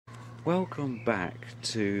Welcome back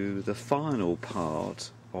to the final part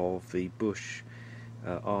of the Bush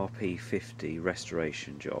RP50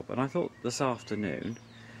 restoration job, and I thought this afternoon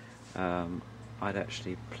I'd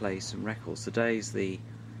actually play some records. Today's the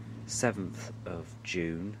 7th of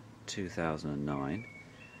June 2009,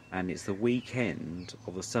 and it's the weekend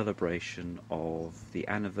of the celebration of the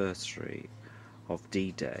anniversary of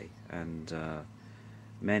D-Day, and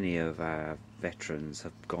many of our veterans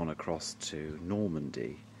have gone across to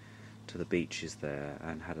Normandy, to the beaches there,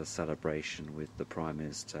 and had a celebration with the Prime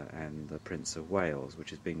Minister and the Prince of Wales, which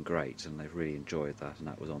has been great, and they've really enjoyed that, and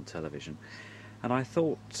that was on television. And I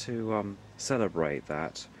thought to celebrate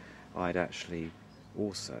that, I'd actually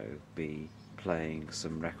also be playing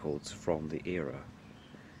some records from the era.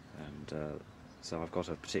 And so I've got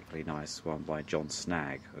a particularly nice one by John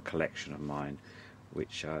Snagg, a collection of mine,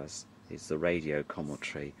 which is the radio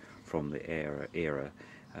commentary from the era,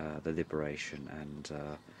 the liberation, and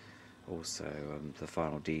also the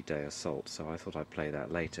final D-Day assault. So I thought I'd play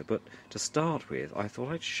that later. But to start with, I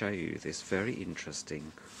thought I'd show you this very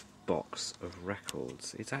interesting box of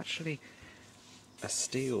records. It's actually a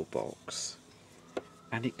steel box,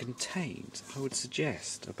 and it contains, I would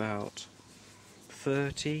suggest, about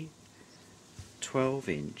 30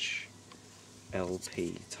 12-inch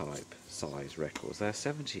LP type size records. They're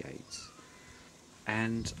 78s,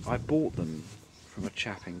 and I bought them from a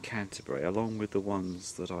chap in Canterbury along with the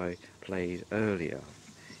ones that I played earlier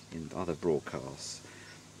in other broadcasts.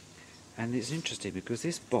 And it's interesting because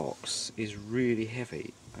this box is really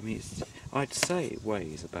heavy. I mean, I'd say it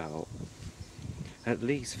weighs about at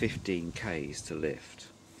least 15 kgs to lift,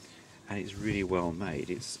 and it's really well made.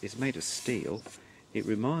 It's made of steel. It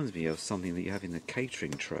reminds me of something that you have in the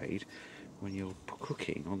catering trade when you're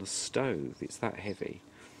cooking on a stove. It's that heavy.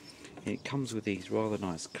 It comes with these rather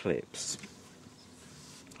nice clips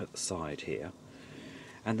at the side here,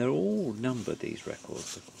 and they're all numbered, these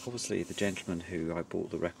records. Obviously the gentleman who I bought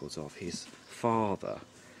the records of, his father,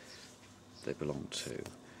 they belong to,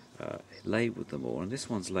 labelled them all, and this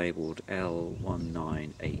one's labelled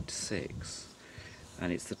L1986,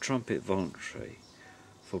 and it's the Trumpet Voluntary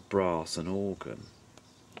for brass and organ,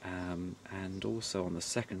 and also on the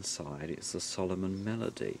second side it's the Solomon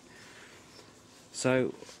Melody.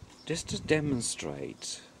 So just to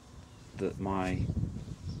demonstrate that my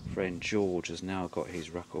friend George has now got his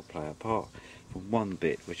record player, apart from one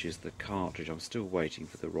bit, which is the cartridge. I'm still waiting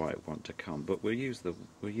for the right one to come, but we'll use this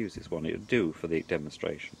one. It'll do for the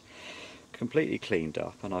demonstration. Completely cleaned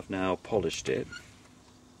up, and I've now polished it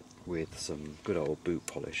with some good old boot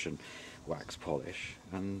polish and wax polish,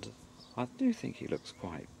 and I do think he looks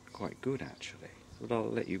quite good actually. But I'll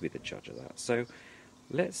let you be the judge of that. So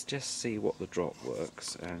let's just see what the drop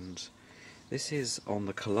works. And this is on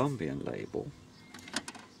the Colombian label.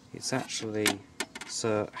 It's actually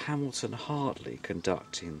Sir Hamilton Hartley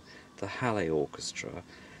conducting the Haili Orchestra,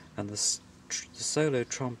 and the solo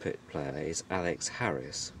trumpet player is Alex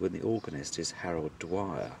Harris, when the organist is Harold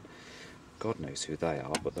Dwyer. God knows who they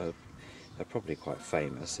are, but they're probably quite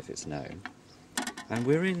famous if it's known. And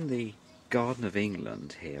we're in the Garden of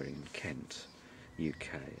England here in Kent, UK,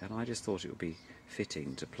 and I just thought it would be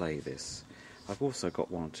fitting to play this. I've also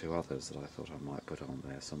got one or two others that I thought I might put on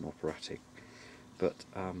there, some operatic. But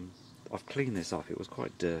I've cleaned this up. It was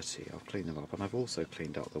quite dirty. I've cleaned them up, and I've also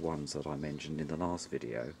cleaned up the ones that I mentioned in the last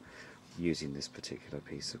video using this particular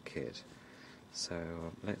piece of kit. So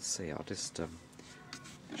let's see. I'll just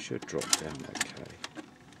should drop down okay.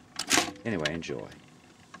 Anyway, enjoy.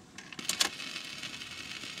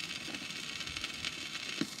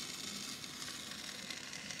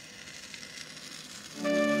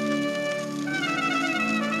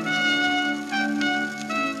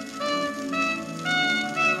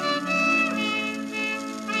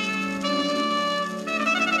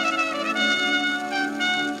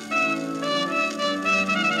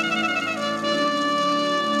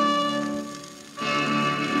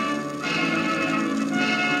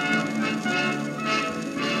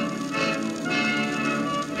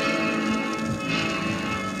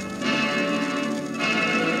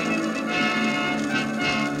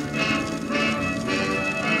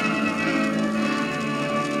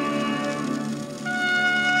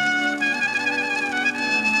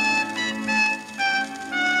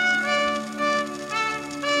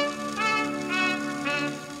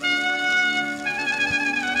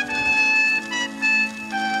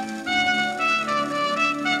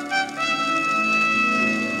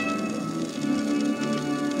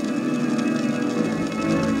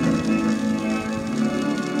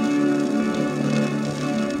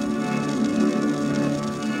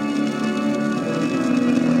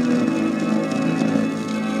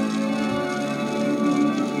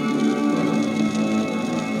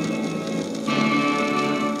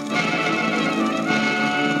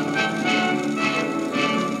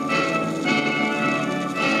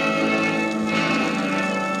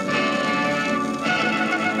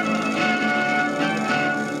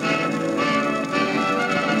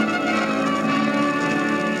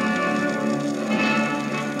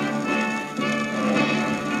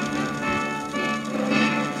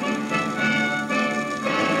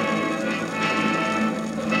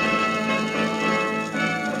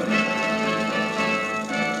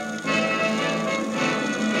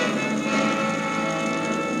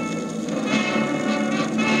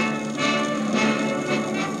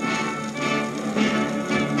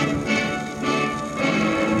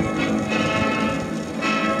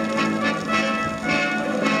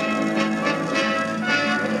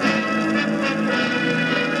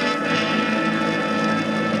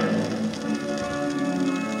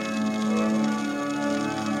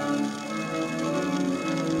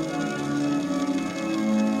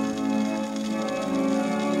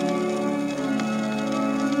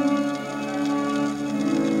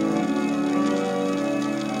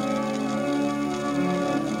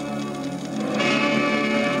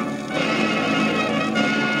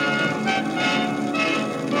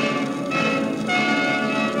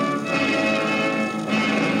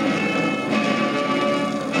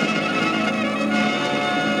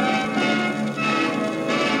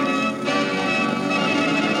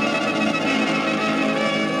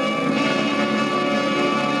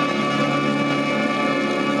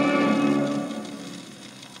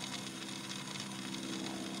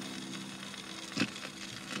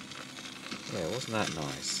 wasn't that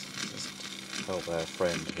nice? Just help our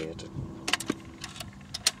friend here to...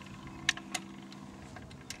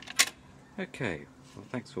 Okay, well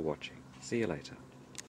thanks for watching. See you later.